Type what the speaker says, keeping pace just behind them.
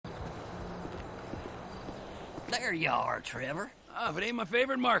There you are, Trevor. Ah, but ain't my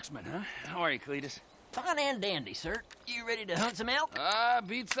favorite marksman, huh? How are you, Cletus? Fine and dandy, sir. You ready to hunt some elk?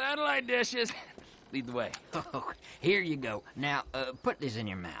 Beat satellite dishes. Lead the way. Oh, here you go. Now, put this in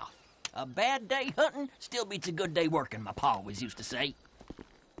your mouth. A bad day hunting still beats a good day working, my pa always used to say.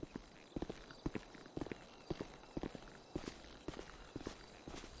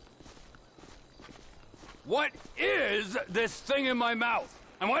 What is this thing in my mouth?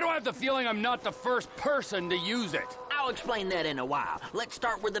 And why do I have the feeling I'm not the first person to use it? I'll explain that in a while. Let's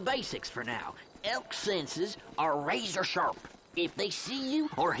start with the basics for now. Elk senses are razor sharp. If they see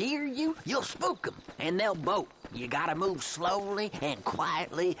you or hear you, you'll spook them, and they'll bolt. You gotta move slowly and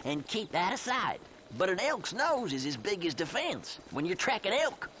quietly and keep that aside. But an elk's nose is as big as defense. When you're tracking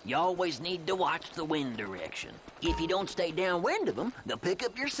elk, you always need to watch the wind direction. If you don't stay downwind of them, they'll pick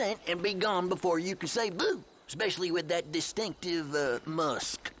up your scent and be gone before you can say boo. Especially with that distinctive,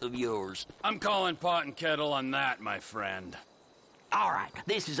 musk of yours. I'm calling pot and kettle on that, my friend. All right,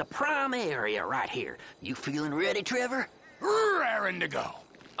 this is a prime area right here. You feeling ready, Trevor? Raring to go.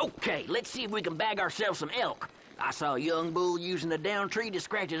 Okay, let's see if we can bag ourselves some elk. I saw a young bull using a down tree to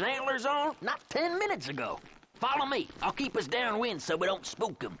scratch his antlers on not 10 minutes ago. Follow me. I'll keep us downwind so we don't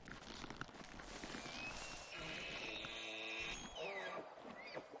spook him.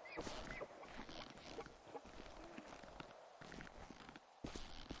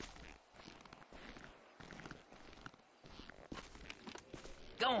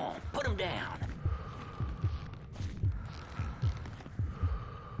 Go on, put him down.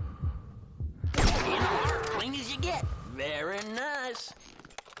 In hard, clean as you get. Very nice.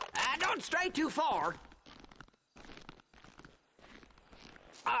 Don't stray too far.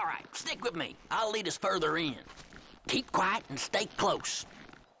 All right, stick with me. I'll lead us further in. Keep quiet and stay close.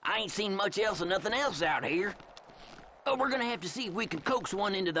 I ain't seen much else and nothing else out here. But we're gonna have to see if we can coax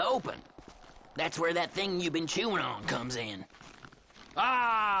one into the open. That's where that thing you've been chewing on comes in.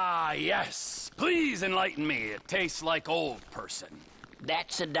 Ah, yes. Please enlighten me. It tastes like old person.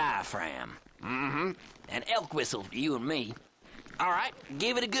 That's a diaphragm. Mm-hmm. An elk whistle for you and me. All right,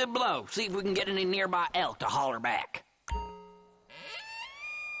 give it a good blow. See if we can get any nearby elk to holler back.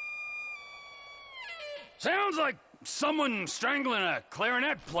 Sounds like someone strangling a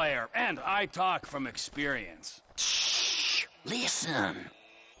clarinet player, and I talk from experience. Shh! Listen.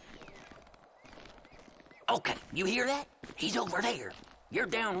 Okay, you hear that? He's over there. You're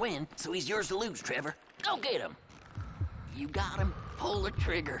downwind, so he's yours to lose, Trevor. Go get him. You got him. Pull the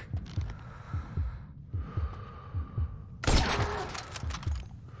trigger.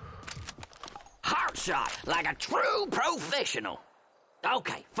 Heart shot, like a true professional.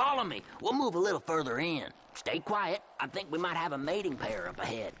 Okay, follow me. We'll move a little further in. Stay quiet. I think we might have a mating pair up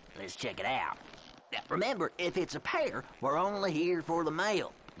ahead. Let's check it out. Now, remember, if it's a pair, we're only here for the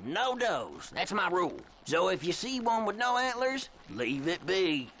male. No does. That's my rule. So if you see one with no antlers, leave it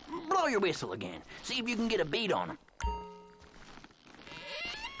be. Blow your whistle again. See if you can get a beat on them.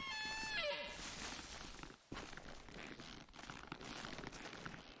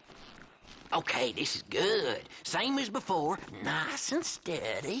 Okay, this is good. Same as before. Nice and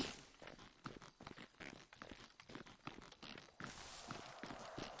steady.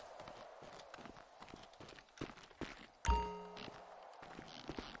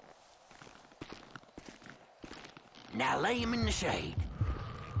 Now lay him in the shade.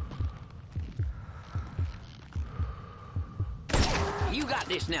 You got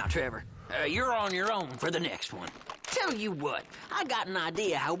this now, Trevor. You're on your own for the next one. Tell you what, I got an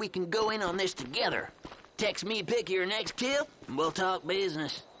idea how we can go in on this together. Text me pick your next kill, and we'll talk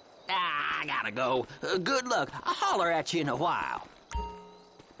business. I gotta go. Good luck. I'll holler at you in a while.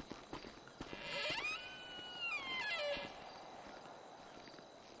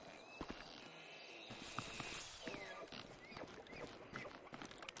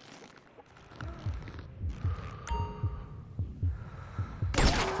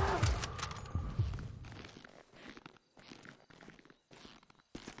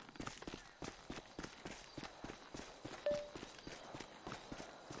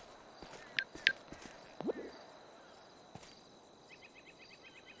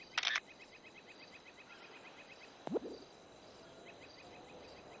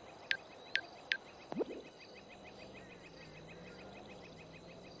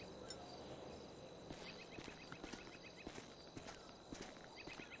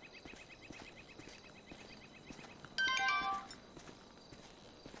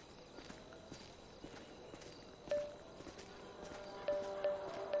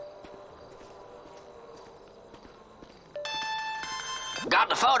 Got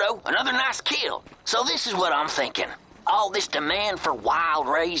the photo, another nice kill. So this is what I'm thinking. All this demand for wild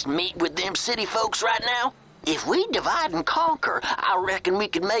raised meat with them city folks right now, If we divide and conquer, I reckon we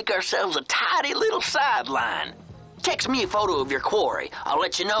could make ourselves a tidy little sideline. Text me a photo of your quarry. I'll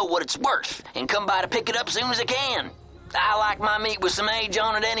let you know what it's worth, and come by to pick it up soon as I can. I like my meat with some age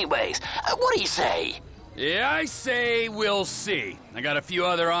on it anyways. What do you say? Yeah, I say we'll see. I got a few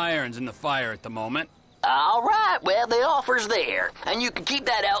other irons in the fire at the moment. All right, well, the offer's there, and you can keep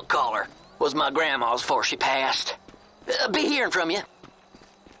that elk collar. Was my grandma's before she passed. Be hearing from you.